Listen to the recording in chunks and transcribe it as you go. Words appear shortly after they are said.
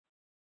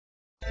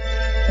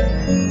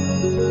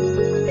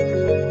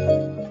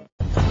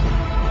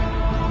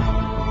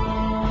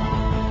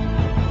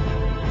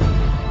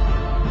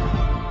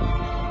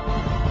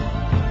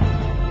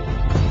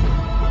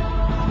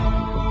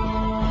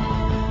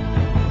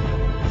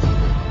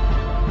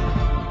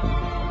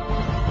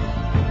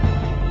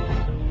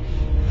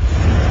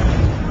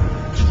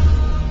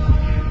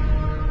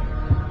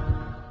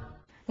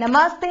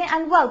Namaste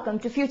and welcome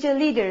to Future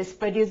Leaders,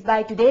 produced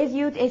by Today's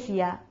Youth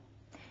Asia.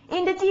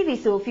 In the TV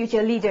show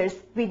Future Leaders,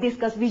 we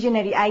discuss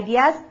visionary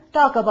ideas,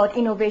 talk about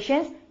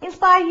innovations,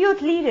 inspire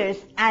youth leaders,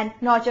 and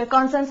nurture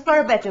concerns for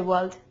a better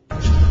world.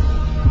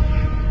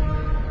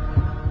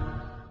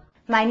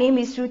 My name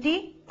is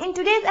Shruti. In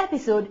today's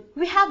episode,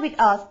 we have with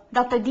us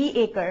Dr. Dee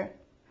Aker.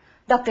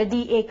 Dr.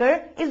 Dee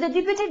Aker is the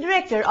Deputy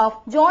Director of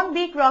Joan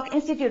Kroc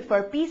Institute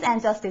for Peace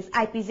and Justice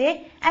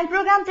 (IPJ) and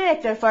Program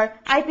Director for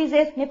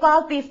IPJ's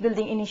Nepal Peace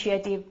Building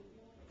Initiative.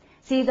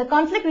 She is a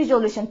conflict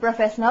resolution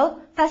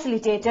professional,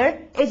 facilitator,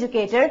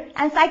 educator,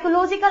 and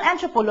psychological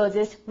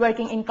anthropologist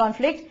working in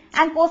conflict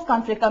and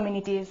post-conflict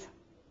communities.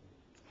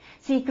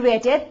 She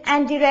created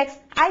and directs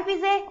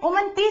IPJ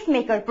Women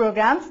Peacemaker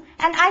programs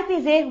and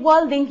IPJ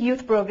World Link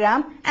Youth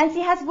Program, and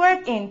she has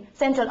worked in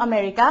Central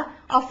America,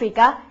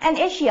 Africa, and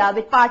Asia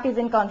with parties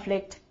in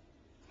conflict.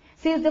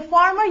 She is the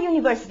former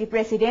university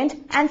president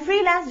and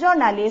freelance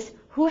journalist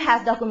who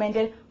has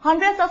documented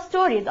hundreds of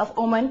stories of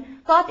women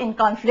caught in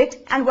conflict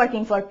and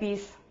working for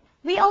peace.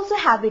 We also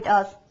have with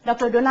us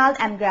Dr. Donald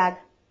M. Gragg.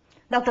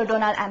 Dr.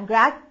 Donald M.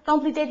 Gragg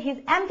completed his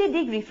MD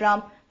degree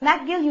from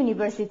McGill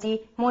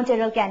University,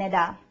 Montreal,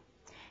 Canada.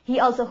 He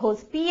also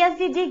holds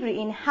PhD degree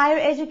in higher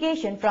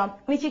education from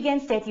Michigan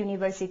State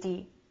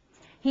University.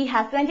 He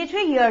has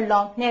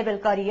 23-year-long naval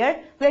career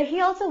where he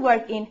also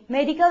worked in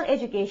medical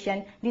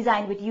education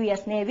designed with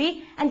U.S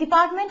Navy and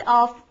Department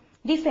of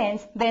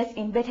Defense based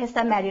in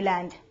Bethesda,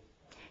 Maryland.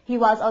 He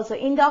was also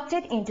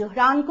inducted into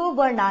Rancho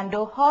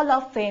Bernando Hall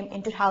of Fame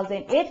in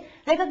 2008,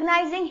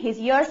 recognizing his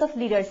years of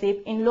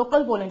leadership in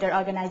local volunteer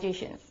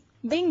organizations.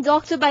 Being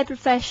doctor by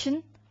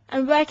profession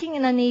and working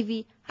in the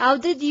Navy, how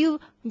did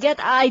you get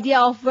the idea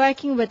of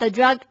working with a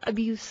drug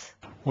abuse?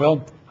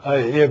 Well,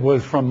 it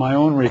was from my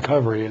own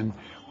recovery, and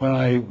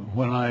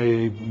when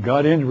I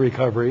got into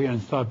recovery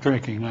and stopped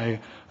drinking,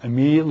 I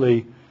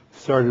immediately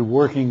started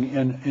working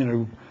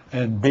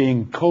and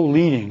being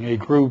co-leading a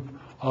group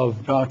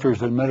of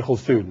doctors and medical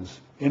students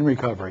in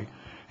recovery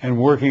and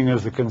working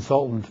as a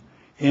consultant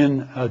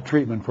in a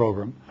treatment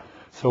program.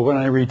 So when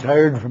I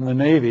retired from the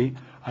Navy,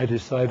 I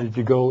decided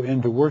to go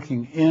into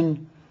working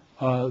in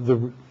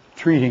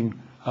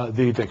treating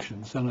the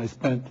addictions, and I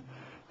spent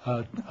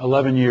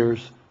 11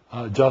 years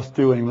just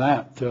doing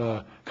that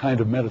kind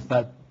of medicine,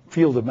 that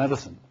field of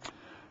medicine,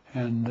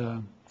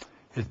 and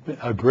it's been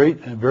a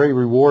great and very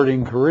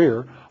rewarding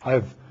career.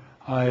 I've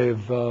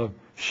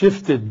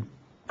shifted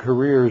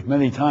careers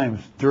many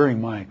times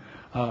during my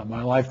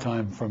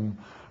lifetime, from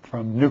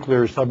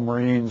nuclear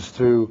submarines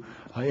to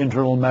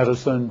internal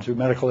medicine to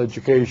medical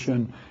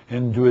education,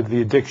 into the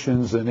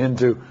addictions and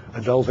into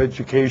adult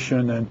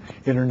education and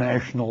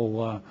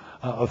international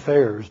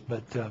affairs.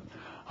 But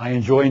I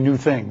enjoy new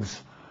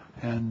things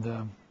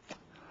and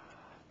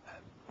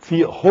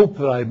hope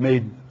that I've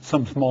made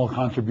some small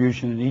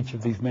contribution in each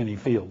of these many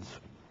fields.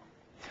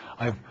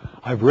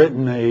 I've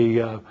written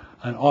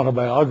an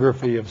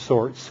autobiography of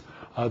sorts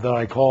that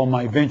I call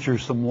my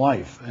venturesome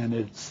life, and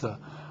it's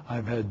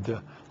I've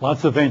had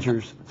lots of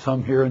ventures,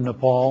 some here in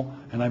Nepal,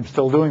 and I'm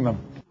still doing them.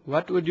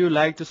 What would you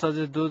like to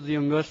suggest those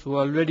youngers who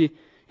are already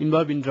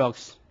involved in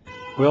drugs?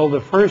 Well,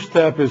 the first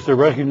step is to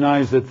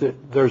recognize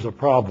that there's a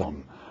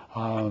problem.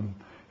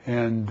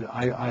 And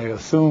I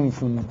assume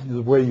from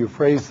the way you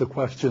phrase the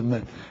question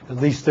that at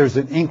least there's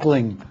an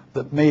inkling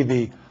that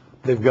maybe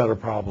they've got a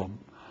problem.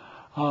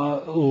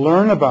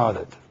 Learn about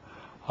it.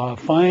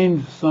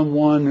 Find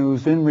someone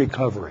who's in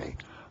recovery.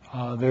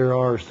 There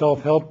are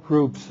self-help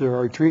groups, there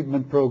are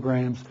treatment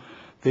programs.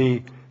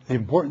 The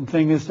important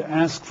thing is to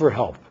ask for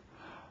help.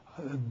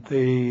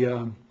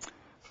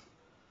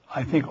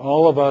 I think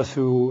all of us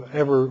who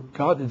ever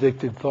got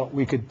addicted thought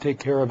we could take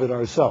care of it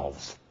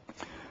ourselves.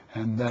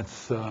 And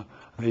that's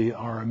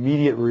our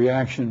immediate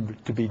reaction,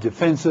 to be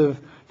defensive,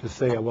 to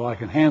say, well, I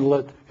can handle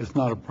it, it's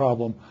not a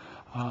problem.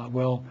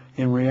 Well,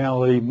 in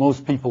reality,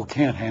 most people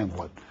can't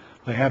handle it.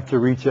 They have to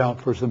reach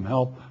out for some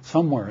help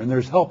somewhere, and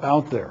there's help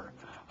out there.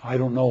 I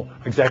don't know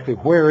exactly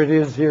where it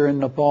is here in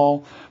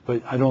Nepal,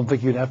 but I don't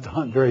think you'd have to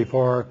hunt very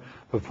far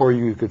before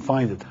you could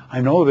find it.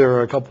 I know there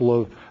are a couple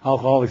of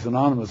Alcoholics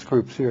Anonymous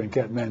groups here in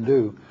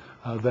Kathmandu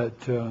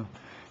that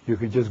you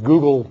could just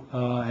Google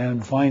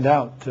and find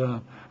out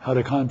how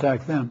to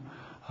contact them.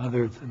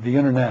 The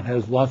internet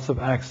has lots of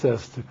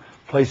access to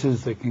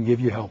places that can give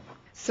you help.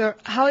 Sir,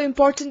 how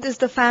important is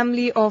the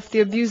family of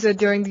the abuser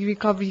during the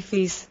recovery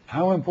phase?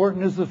 How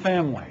important is the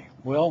family?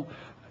 Well,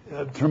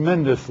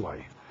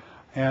 tremendously.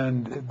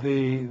 And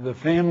the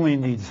family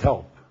needs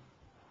help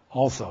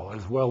also,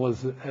 as well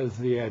as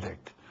the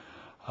addict.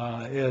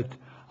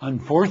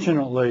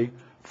 Unfortunately,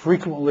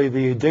 frequently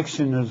the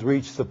addiction has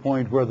reached the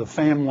point where the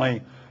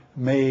family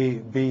may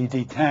be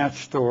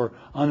detached or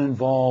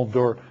uninvolved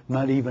or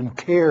not even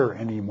care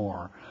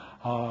anymore.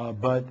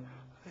 But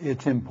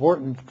it's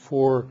important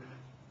for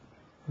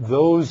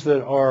those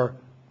that are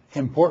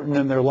important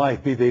in their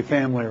life, be they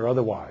family or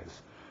otherwise,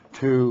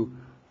 to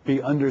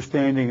be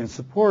understanding and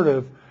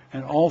supportive,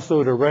 and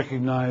also to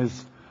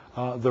recognize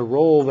the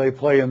role they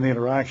play in the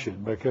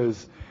interaction,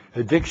 because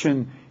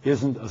addiction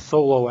isn't a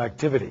solo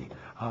activity.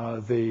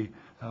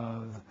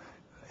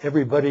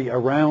 Everybody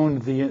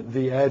around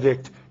the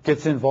addict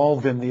gets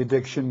involved in the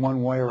addiction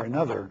one way or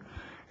another,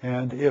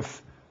 and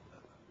if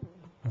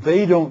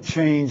they don't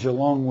change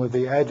along with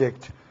the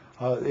addict,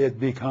 it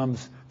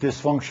becomes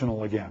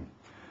dysfunctional again.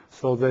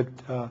 So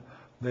that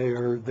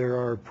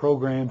there are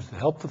programs to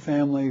help the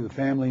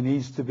family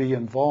needs to be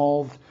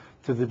involved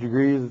to the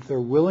degree that they're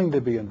willing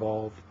to be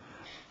involved.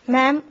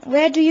 Ma'am,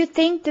 where do you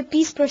think the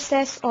peace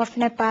process of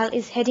Nepal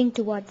is heading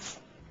towards?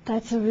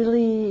 That's a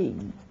really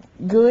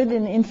good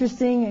and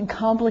interesting and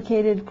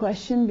complicated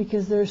question,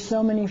 because there are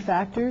so many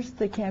factors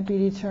that can't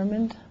be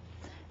determined.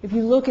 If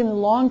you look in the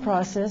long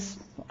process,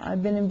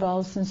 I've been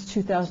involved since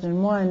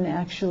 2001,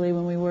 actually,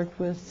 when we worked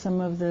with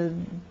some of the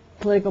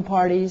political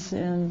parties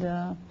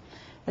and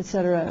et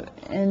cetera.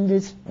 And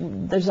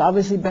there's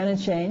obviously been a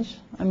change.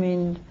 I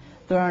mean,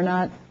 there are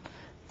not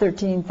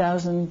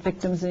 13,000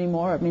 victims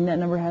anymore. I mean, that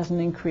number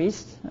hasn't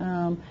increased.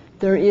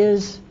 There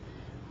is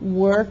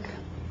work,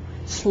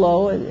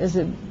 slow as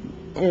it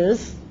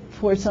is,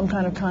 towards some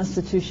kind of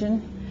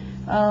constitution.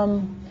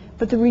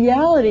 But the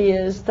reality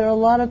is there are a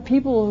lot of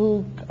people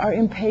who are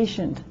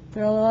impatient.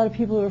 There are a lot of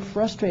people who are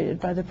frustrated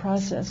by the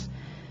process.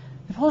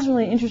 Nepal's a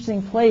really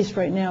interesting place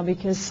right now,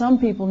 because some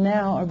people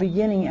now are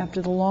beginning,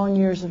 after the long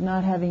years of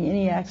not having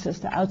any access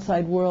to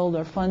outside world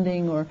or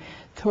funding or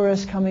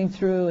tourists coming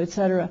through, et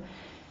cetera.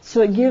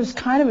 So it gives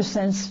kind of a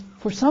sense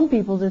for some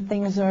people that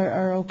things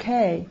are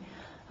okay.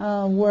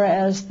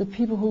 Whereas the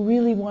people who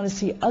really want to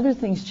see other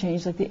things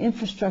change, like the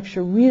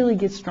infrastructure really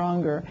get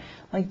stronger,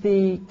 like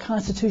the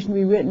Constitution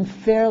be written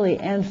fairly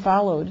and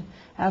followed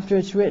after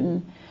it's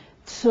written,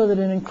 so that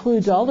it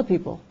includes all the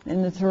people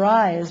in the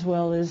Terai as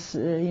well as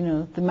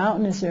the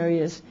mountainous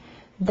areas.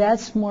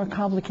 That's more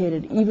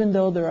complicated, even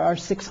though there are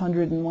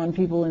 601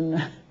 people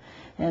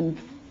and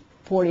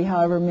 40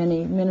 however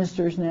many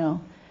ministers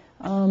now.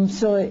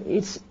 So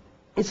it's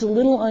a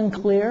little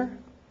unclear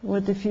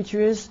what the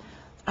future is.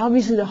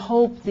 Obviously the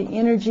hope, the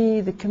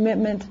energy, the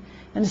commitment,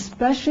 and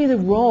especially the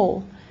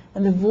role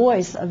and the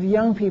voice of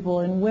young people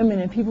and women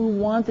and people who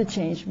want the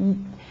change.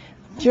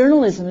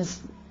 Journalism is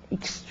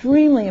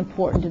extremely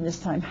important in this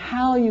time.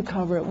 How you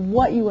cover it,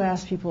 what you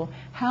ask people,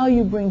 how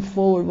you bring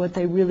forward what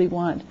they really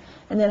want,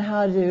 and then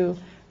how to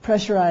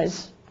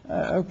pressurize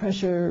or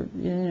pressure,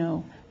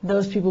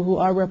 those people who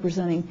are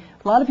representing.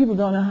 A lot of people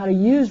don't know how to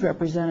use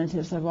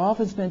representatives. I've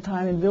often spent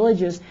time in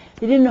villages.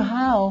 They didn't know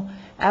how,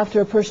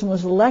 after a person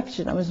was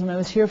elected. When I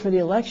was here for the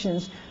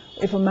elections,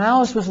 if a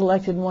Maoist was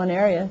elected in one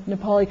area,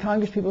 Nepali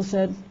Congress people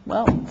said,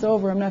 well, it's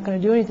over, I'm not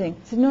going to do anything.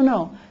 I said,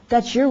 no,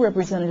 that's your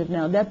representative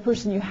now. That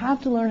person, you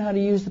have to learn how to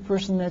use the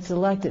person that's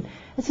elected.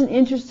 It's an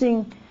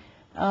interesting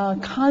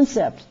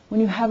concept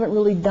when you haven't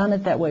really done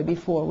it that way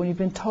before, when you've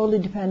been totally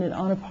dependent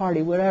on a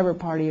party, whatever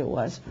party it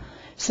was.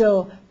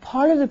 So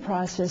part of the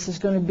process is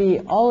going to be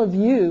all of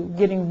you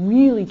getting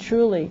really,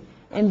 truly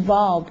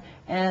involved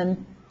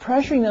and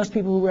pressuring those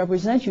people who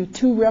represent you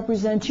to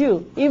represent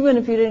you, even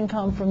if you didn't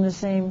come from the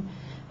same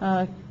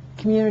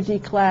community,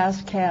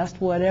 class, caste,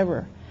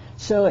 whatever.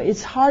 So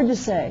it's hard to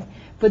say,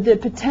 but the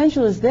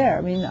potential is there.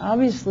 I mean,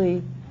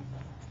 obviously,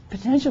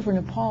 potential for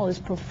Nepal is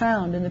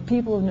profound, and the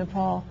people of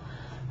Nepal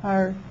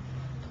are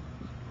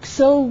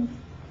so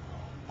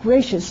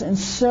gracious and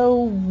so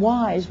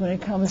wise when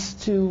it comes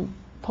to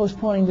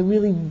postponing the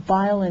really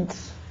violent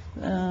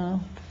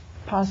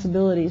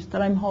possibilities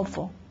that I'm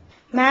hopeful.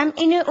 Ma'am,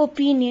 in your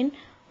opinion,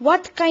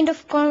 what kind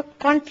of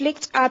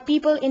conflicts are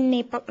people in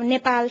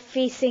Nepal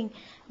facing,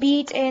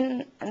 be it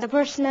in the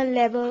personal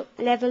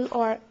level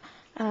or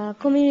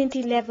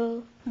community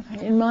level?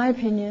 Okay. In my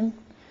opinion,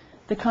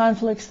 the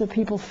conflicts that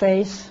people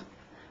face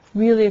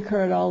really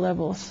occur at all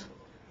levels.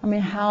 I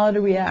mean, how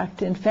to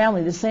react in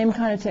family. The same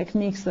kind of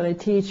techniques that I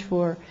teach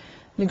for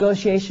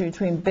negotiation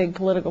between big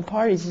political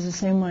parties is the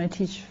same one I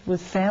teach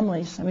with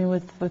families. I mean,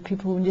 with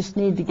people who just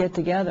need to get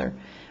together,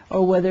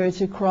 or whether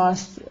it's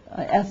across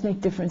ethnic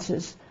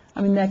differences.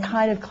 I mean, that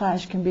kind of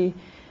clash can be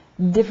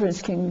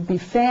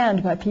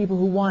fanned by people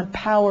who want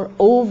power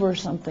over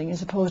something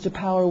as opposed to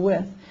power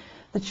with.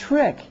 The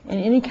trick in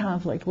any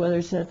conflict, whether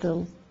it's at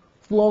the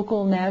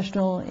local,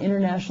 national,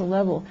 international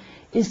level,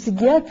 is to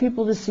get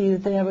people to see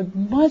that they have a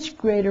much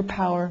greater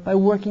power by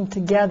working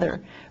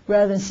together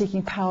rather than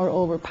seeking power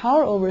over.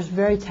 Power over is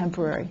very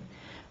temporary.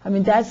 I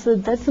mean, that's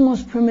the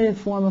most primitive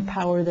form of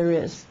power there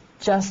is.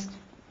 Just,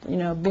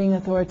 being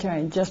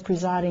authoritarian, just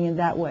presiding in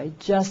that way,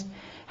 just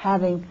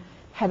having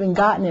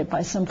gotten it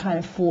by some kind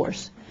of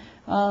force.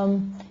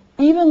 Even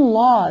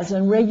laws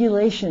and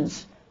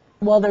regulations,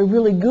 while they're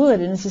really good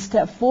and it's a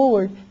step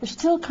forward, they're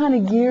still kind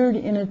of geared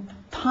in a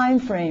time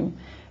frame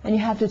and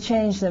you have to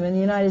change them. In the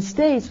United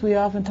States, we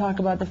often talk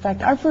about the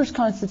fact our first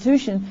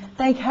Constitution,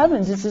 thank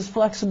heavens, is as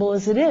flexible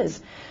as it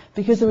is.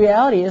 Because the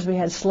reality is we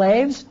had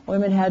slaves,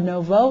 women had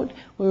no vote,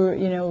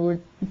 we're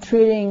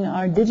treating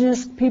our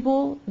indigenous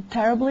people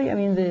terribly. I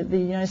mean, the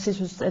United States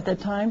was at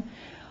that time.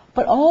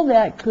 But all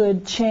that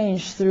could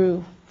change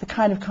through the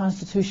kind of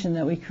Constitution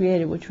that we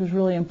created, which was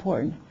really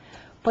important.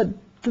 But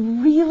the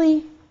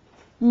really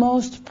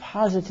most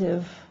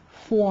positive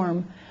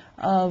form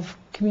of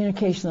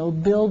communication that will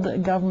build a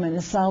government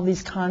and solve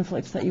these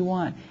conflicts that you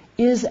want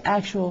is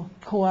actual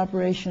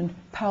cooperation,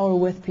 power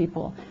with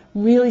people,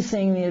 really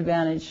seeing the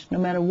advantage, no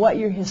matter what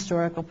your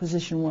historical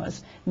position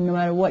was, no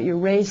matter what your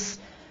race,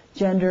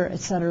 gender,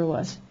 etc.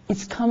 was.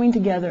 It's coming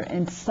together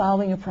and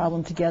solving a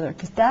problem together,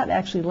 because that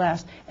actually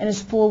lasts, and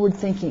it's forward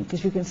thinking,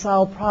 because you can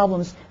solve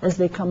problems as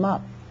they come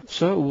up.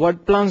 So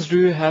what plans do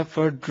you have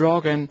for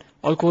drug and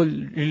alcohol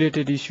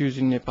related issues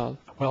in Nepal?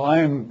 Well, I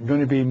am going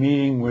to be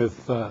meeting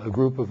with a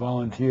group of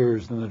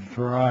volunteers in the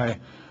TYA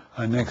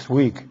next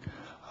week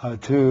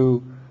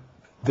to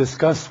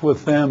discuss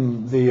with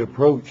them the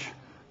approach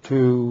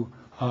to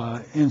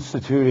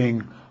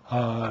instituting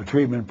a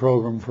treatment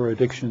program for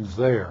addictions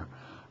there.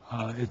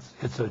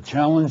 It's a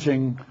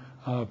challenging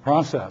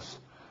process,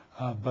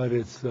 but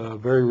it's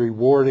very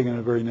rewarding and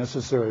a very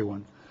necessary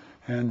one.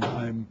 And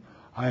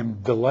I'm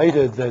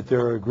delighted that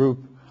there are a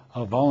group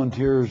of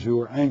volunteers who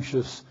are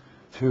anxious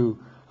to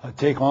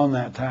take on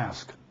that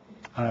task,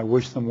 and I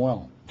wish them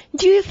well.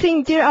 Do you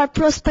think there are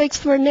prospects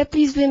for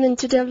Nepalese women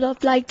to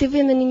develop like the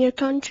women in your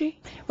country?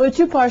 Well,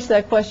 two parts to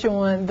that question.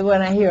 One, the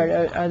one I hear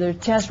it, are there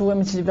chances for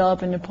women to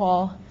develop in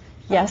Nepal?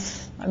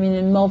 Yes. I mean,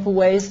 in multiple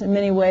ways, in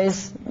many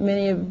ways.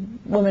 Many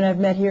of women I've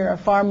met here are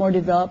far more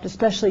developed,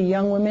 especially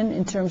young women,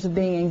 in terms of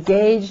being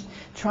engaged,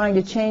 trying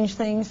to change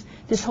things.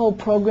 This whole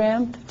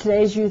program,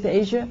 Today's Youth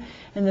Asia,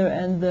 and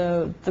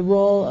the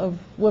role of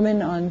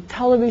women on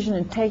television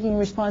and taking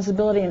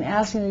responsibility and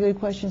asking the good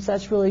questions,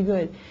 that's really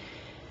good.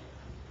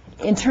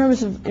 In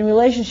terms of, in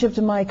relationship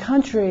to my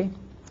country,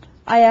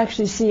 I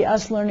actually see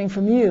us learning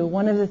from you.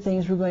 One of the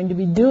things we're going to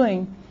be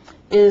doing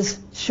is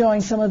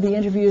showing some of the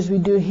interviews we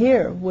do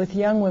here with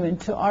young women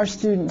to our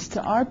students,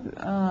 to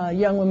our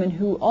young women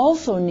who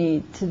also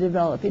need to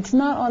develop. It's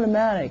not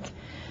automatic.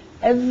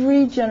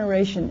 Every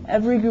generation,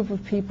 every group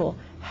of people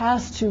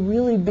has to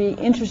really be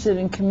interested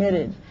and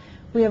committed.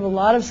 We have a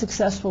lot of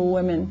successful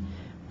women,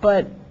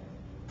 but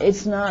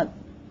it's not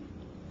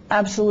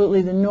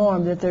absolutely the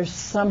norm that they're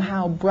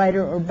somehow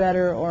brighter or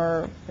better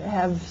or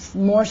have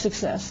more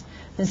success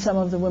than some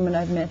of the women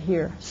I've met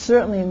here.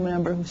 Certainly a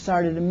number who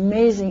started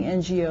amazing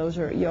NGOs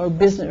or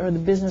business, or the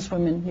business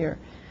women here.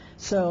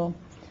 So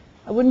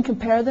I wouldn't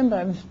compare them,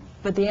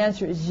 but the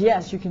answer is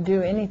yes, you can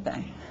do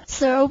anything.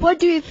 So what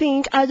do you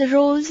think are the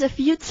roles of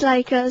youths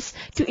like us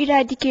to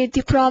eradicate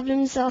the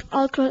problems of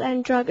alcohol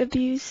and drug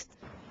abuse?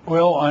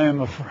 Well, I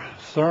am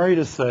sorry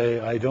to say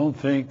I don't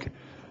think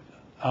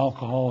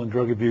alcohol and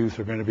drug abuse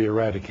are going to be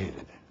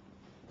eradicated,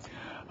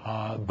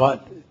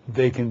 but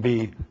they can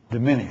be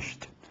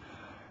diminished.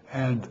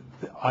 And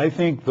I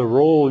think the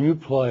role you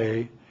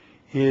play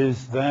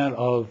is that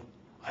of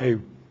a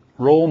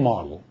role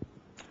model,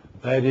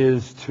 that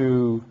is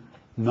to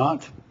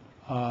not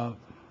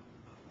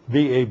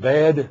be a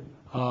bad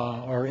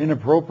or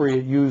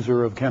inappropriate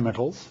user of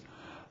chemicals,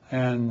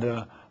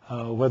 and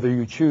whether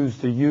you choose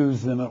to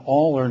use them at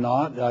all or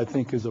not, I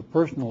think is a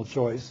personal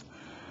choice.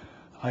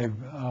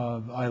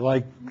 I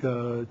like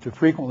to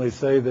frequently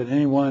say that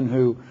anyone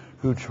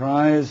who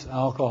tries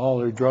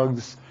alcohol or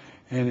drugs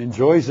and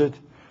enjoys it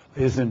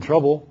is in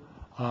trouble,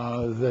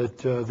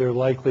 that they're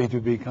likely to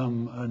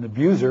become an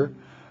abuser.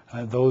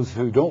 Those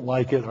who don't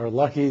like it are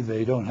lucky.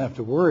 They don't have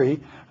to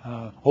worry,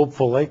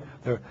 hopefully.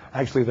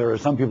 There are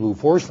some people who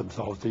force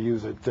themselves to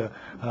use it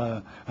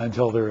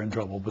until they're in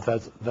trouble, but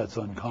that's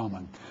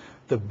uncommon.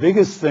 The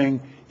biggest thing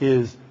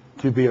is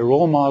to be a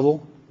role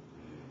model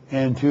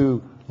and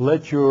to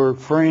let your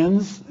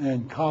friends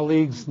and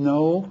colleagues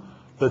know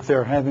that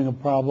they're having a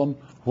problem.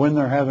 When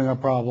they're having a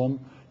problem,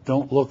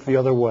 don't look the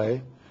other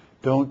way.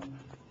 Don't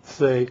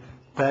say,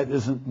 that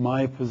isn't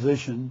my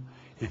position.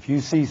 If you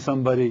see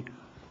somebody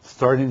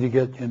starting to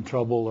get in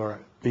trouble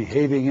or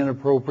behaving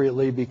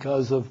inappropriately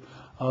because of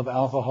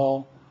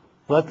alcohol,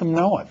 let them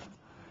know it.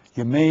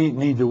 You may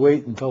need to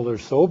wait until they're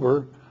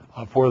sober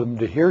for them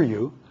to hear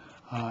you,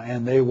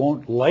 and they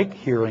won't like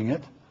hearing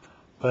it,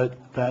 but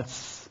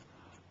that's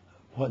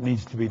what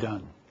needs to be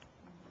done.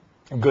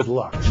 And good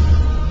luck.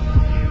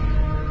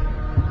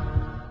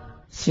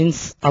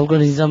 Since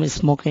alcoholism,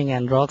 smoking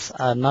and drugs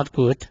are not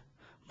good,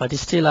 but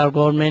still our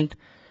government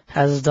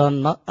has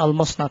done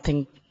almost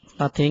nothing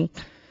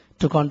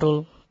to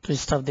control, to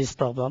stop this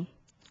problem.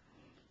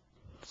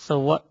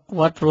 So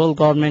what role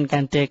government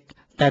can take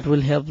that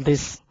will help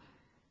this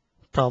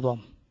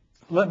problem?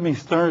 Let me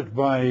start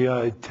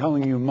by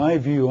telling you my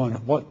view on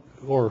what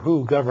or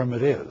who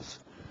government is.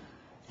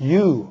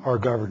 You are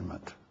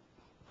government.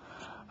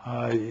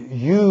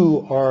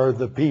 You are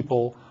the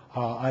people.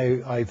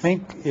 I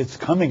think it's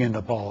coming in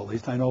Nepal, at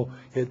least. I know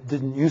it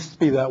didn't used to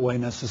be that way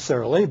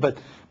necessarily, but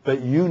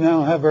but you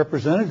now have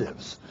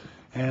representatives,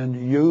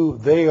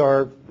 and they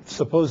are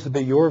supposed to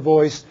be your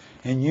voice,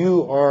 and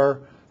you are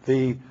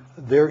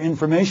their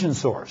information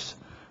source.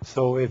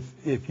 So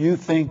if you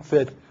think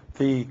that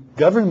the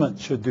government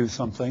should do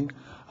something,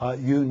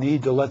 you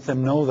need to let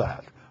them know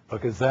that,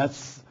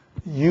 because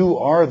you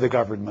are the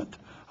government.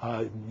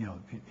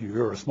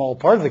 You're a small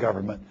part of the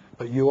government,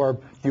 but you are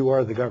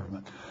the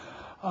government.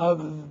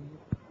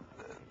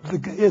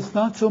 It's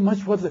not so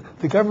much what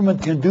the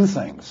government can do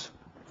things,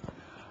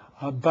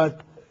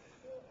 but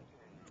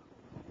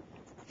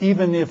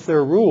even if there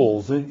are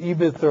rules,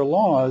 even if there are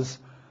laws,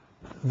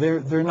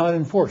 they're not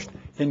enforced.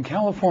 In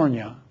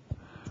California,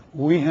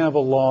 we have a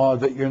law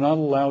that you're not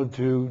allowed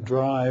to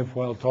drive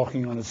while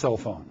talking on a cell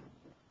phone.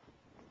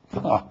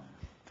 A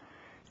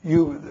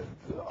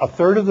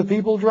third of the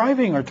people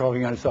driving are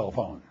talking on a cell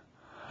phone.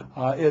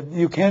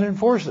 You can't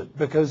enforce it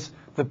because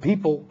the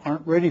people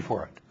aren't ready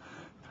for it.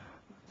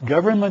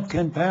 Government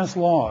can pass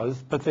laws,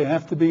 but they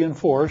have to be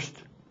enforced.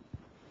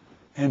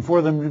 And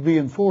for them to be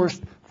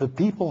enforced, the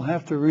people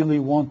have to really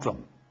want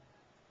them.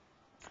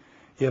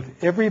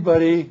 If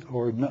everybody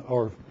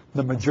or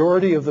the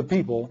majority of the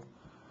people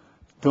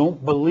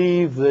don't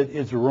believe that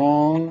it's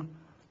wrong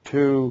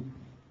to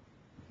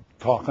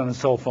talk on a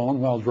cell phone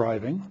while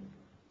driving,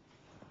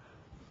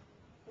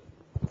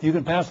 you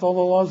can pass all the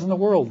laws in the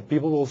world.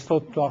 People will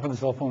still talk on the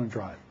cell phone and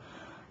drive.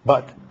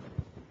 But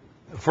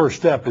the first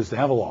step is to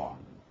have a law.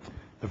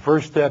 The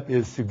first step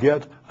is to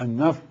get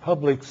enough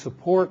public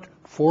support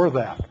for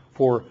that,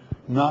 for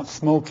not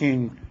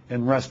smoking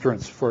in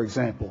restaurants, for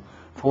example,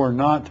 for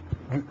not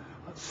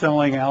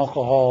selling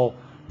alcohol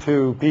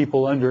to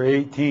people under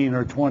 18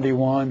 or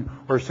 21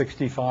 or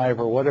 65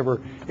 or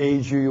whatever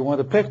age you want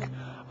to pick.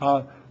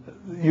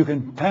 You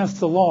can pass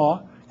the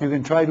law, you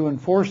can try to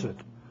enforce it,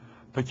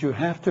 but you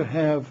have to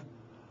have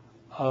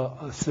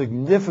a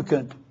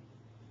significant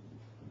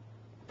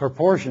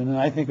proportion, and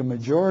I think a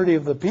majority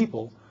of the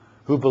people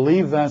who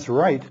believe that's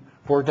right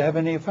for it to have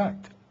any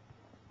effect.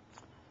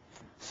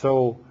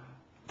 So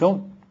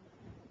don't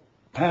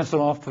pass it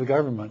off to the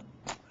government.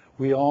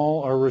 We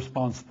all are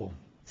responsible.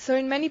 So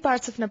in many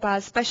parts of Nepal,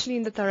 especially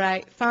in the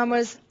Tarai,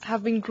 farmers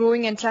have been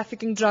growing and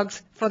trafficking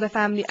drugs for their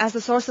family as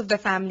the source of their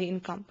family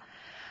income.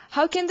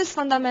 How can this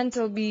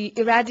fundamental be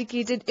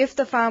eradicated if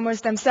the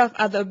farmers themselves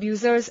are the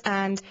abusers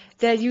and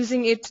they're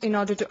using it in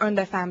order to earn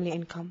their family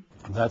income?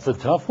 That's a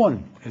tough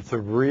one. It's a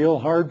real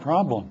hard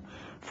problem.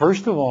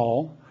 First of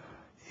all,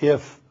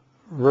 if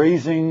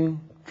raising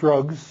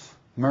drugs,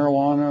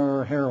 marijuana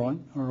or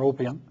heroin or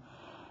opium,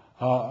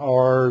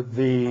 are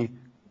the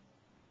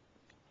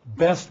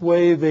best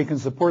way they can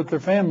support their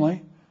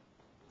family,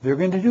 they're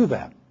going to do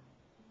that.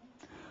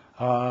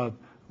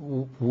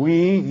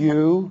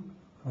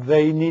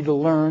 They need to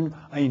learn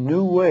a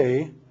new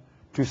way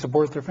to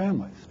support their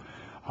families.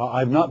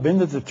 I've not been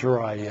to the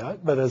Tarai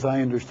yet, but as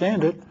I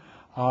understand it,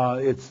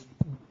 it's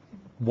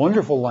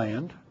wonderful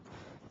land,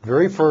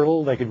 very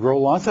fertile. They could grow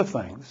lots of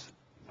things.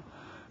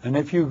 And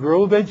if you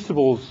grow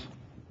vegetables,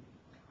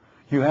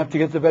 you have to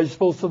get the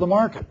vegetables to the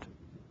market.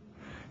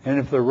 And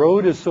if the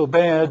road is so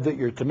bad that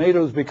your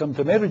tomatoes become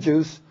tomato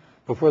juice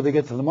before they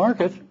get to the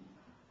market,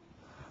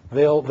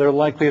 they're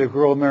likely to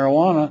grow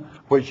marijuana,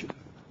 which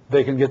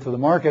they can get to the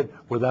market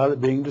without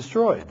it being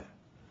destroyed.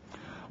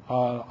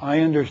 I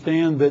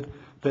understand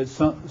that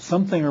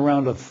something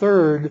around a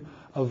third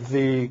of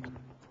the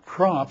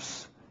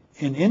crops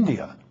in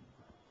India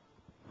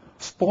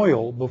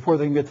spoil before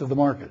they can get to the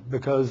market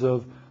because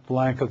of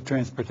lack of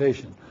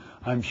transportation.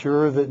 I'm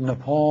sure that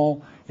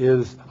Nepal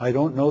is, I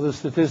don't know the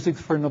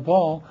statistics for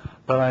Nepal,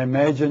 but I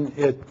imagine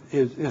it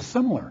is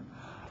similar.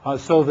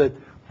 So that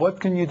what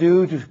can you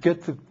do to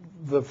get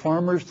the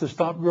farmers to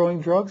stop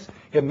growing drugs?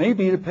 It may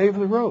be to pave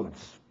the roads.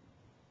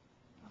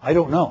 I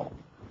don't know,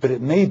 but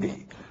it may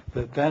be.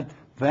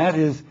 That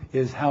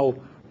is how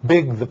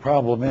big the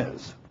problem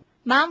is.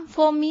 Ma'am,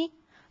 for me,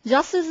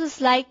 justice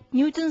is like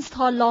Newton's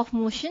third law of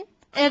motion.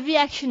 Every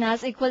action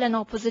has equal and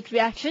opposite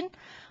reaction.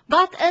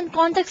 But in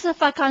context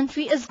of our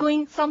country is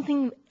going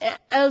something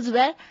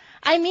elsewhere.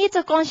 I met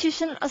a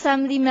Constitutional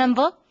Assembly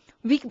member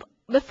week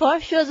before.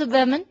 She was a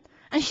woman,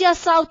 and she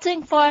was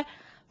shouting for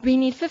we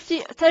need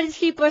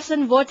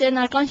 33% vote in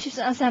our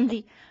Constitutional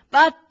Assembly.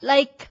 But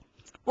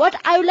what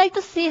I would like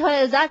to say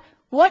her is that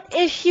what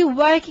is she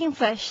working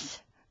for?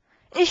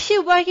 Is she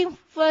working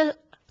for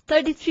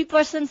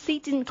 33%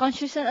 seat in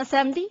Constitutional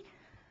Assembly?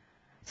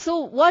 So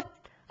what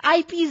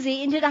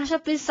IPJ, International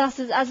Peace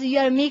Justice, as you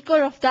are a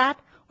maker of that,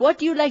 what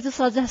do you like to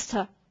suggest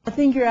her? I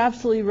think you're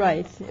absolutely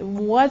right.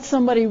 What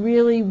somebody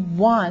really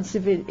wants,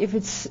 if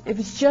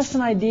it's just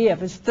an idea,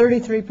 if it's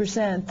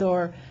 33%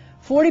 or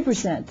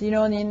 40%, in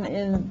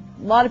a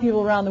lot of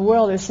people around the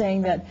world are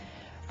saying that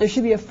there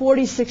should be a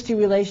 40-60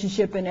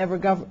 relationship in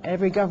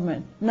every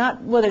government.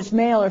 Not whether it's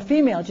male or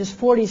female, just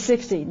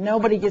 40-60.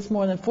 Nobody gets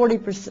more than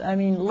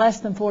 40%, less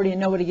than 40 and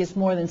nobody gets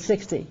more than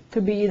 60.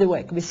 Could be either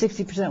way. Could be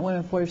 60%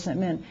 women, 40%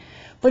 men.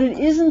 But it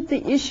isn't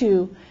the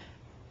issue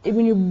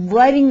when you're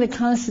writing the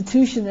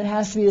Constitution that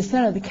has to be the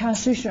center, the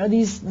Constitution are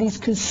these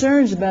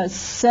concerns about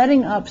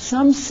setting up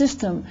some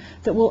system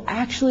that will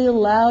actually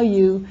allow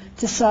you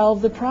to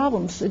solve the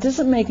problems. It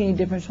doesn't make any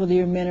difference whether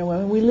you're men or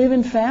women. We live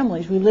in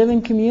families. We live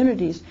in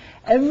communities.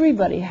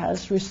 Everybody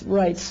has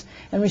rights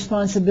and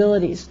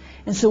responsibilities.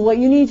 And so what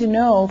you need to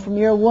know from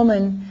your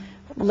woman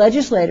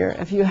legislator,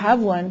 if you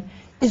have one,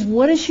 is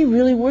what is she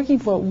really working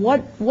for?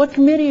 What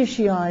committee is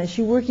she on? Is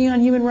she working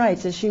on human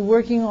rights? Is she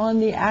working on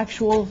the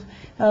actual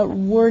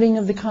wording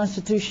of the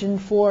Constitution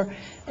for,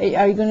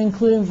 are you going to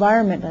include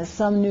environment, as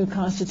some new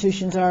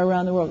constitutions are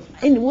around the world?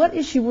 And what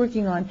is she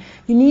working on?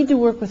 You need to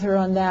work with her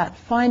on that,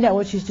 find out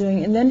what she's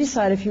doing, and then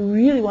decide if you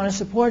really want to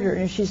support her.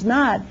 And if she's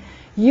not,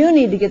 you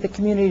need to get the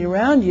community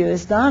around you.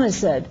 As Donna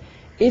said,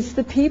 it's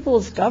the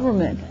people's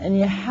government, and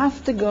you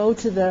have to go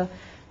to the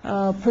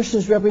person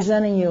who's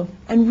representing you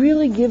and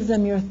really give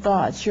them your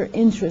thoughts, your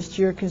interests,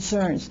 your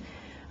concerns.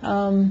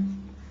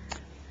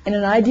 In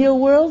an ideal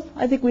world,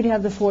 I think we'd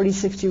have the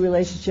 40-60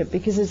 relationship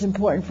because it's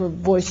important for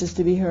voices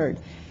to be heard.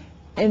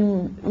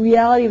 In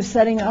reality of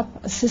setting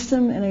up a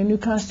system and a new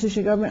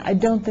constitutional government, I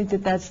don't think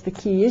that that's the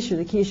key issue.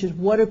 The key issue is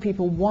what do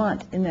people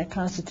want in that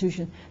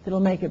constitution that'll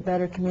make a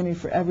better community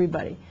for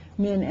everybody,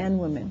 men and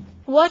women.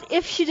 What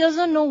if she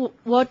doesn't know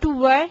what to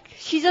work?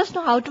 She just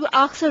knows how to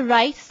ask her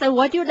rights. Then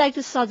what do you like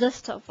to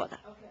suggest her for that?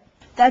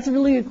 That's a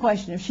really good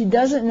question. If she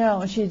doesn't know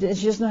and she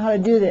doesn't know how to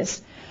do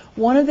this,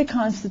 one of the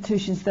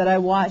constitutions that I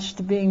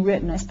watched being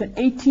written, I spent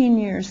 18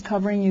 years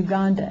covering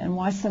Uganda and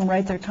watched them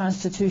write their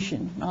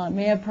constitution. It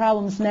may have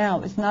problems now.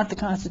 It's not the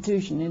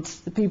constitution. It's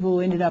the people who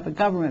ended up in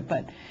government.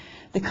 But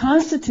the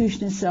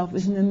constitution itself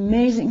is an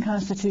amazing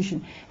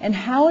constitution. And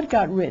how it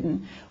got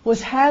written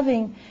was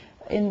having,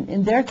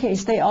 in their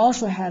case, they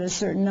also had a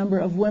certain number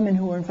of women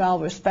who were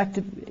involved,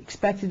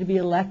 expected to be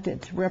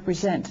elected to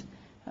represent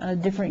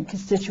different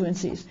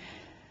constituencies.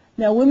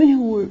 Now,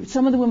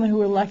 some of the women who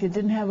were elected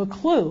didn't have a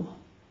clue,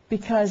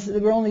 because they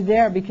were only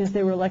there because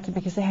they were elected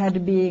because they had to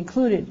be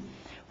included.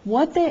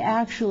 What they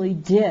actually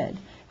did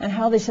and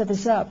how they set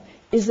this up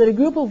is that a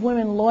group of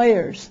women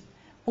lawyers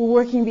were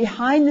working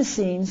behind the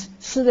scenes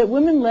so that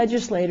women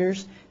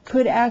legislators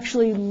could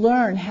actually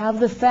learn, have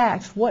the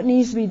facts, what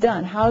needs to be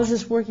done, how is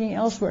this working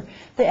elsewhere.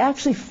 They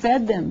actually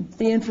fed them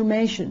the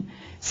information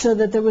so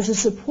that there was a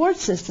support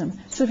system.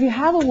 So if you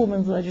have a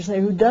woman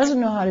legislator who doesn't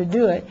know how to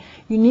do it,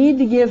 you need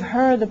to give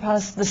her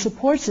the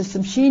support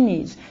system she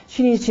needs.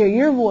 She needs to hear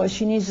your voice.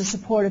 She needs the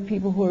support of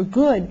people who are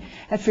good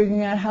at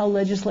figuring out how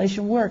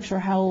legislation works or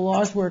how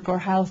laws work or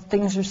how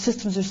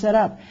systems are set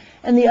up.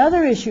 And the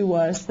other issue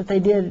was that they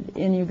did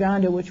in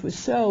Uganda, which was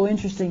so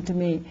interesting to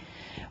me,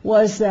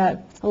 was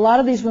that a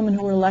lot of these women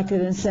who were elected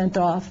and sent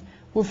off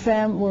were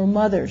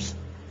mothers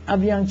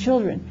of young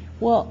children.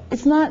 Well,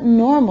 it's not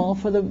normal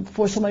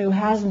for somebody who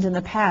hasn't in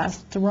the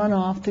past to run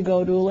off to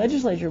go to a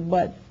legislature,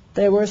 but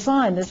they were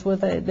assigned. That's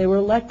what they were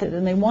elected,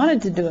 and they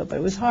wanted to do it, but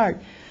it was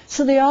hard.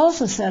 So they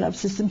also set up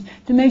systems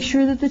to make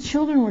sure that the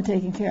children were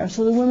taken care of,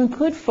 so the women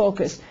could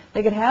focus.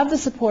 They could have the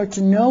support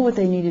to know what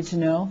they needed to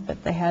know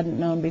that they hadn't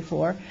known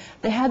before.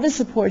 They had the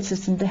support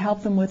system to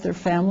help them with their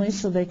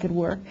families so they could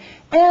work.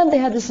 And they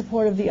had the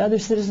support of the other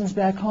citizens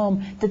back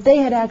home that they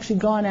had actually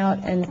gone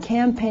out and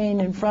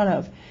campaigned in front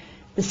of.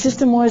 The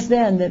system was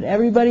then that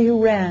everybody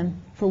who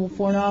ran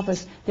for an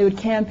office, they would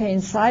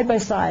campaign side by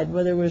side,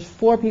 whether it was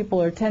 4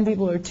 people or 10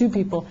 people or 2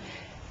 people,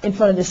 in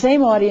front of the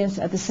same audience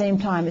at the same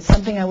time. It's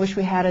something I wish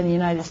we had in the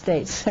United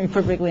States, to be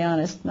perfectly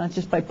honest, not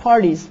just by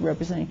parties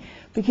representing.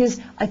 Because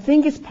I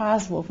think it's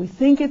possible if we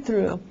think it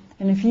through,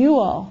 and if you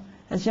all,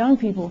 as young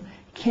people,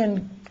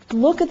 can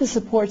look at the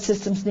support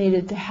systems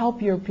needed to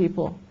help your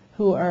people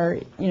who are,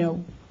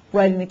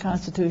 writing the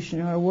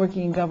Constitution or are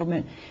working in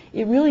government,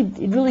 it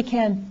really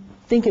can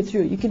think it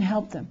through. You can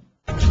help them.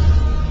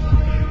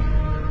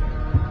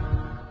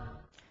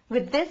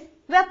 With this,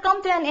 we have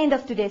come to an end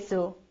of today's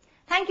show.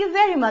 Thank you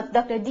very much,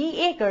 Dr.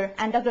 Dee Aker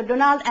and Dr.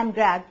 Donald M.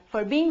 Gragg,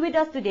 for being with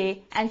us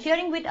today and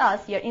sharing with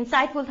us your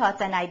insightful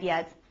thoughts and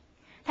ideas.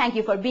 Thank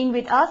you for being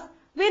with us.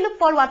 We look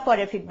forward for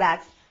your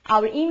feedbacks.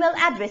 Our email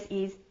address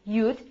is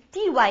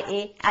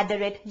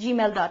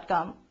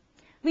youthtya@gmail.com.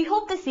 We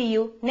hope to see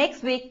you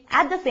next week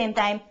at the same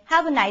time.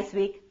 Have a nice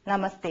week.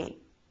 Namaste.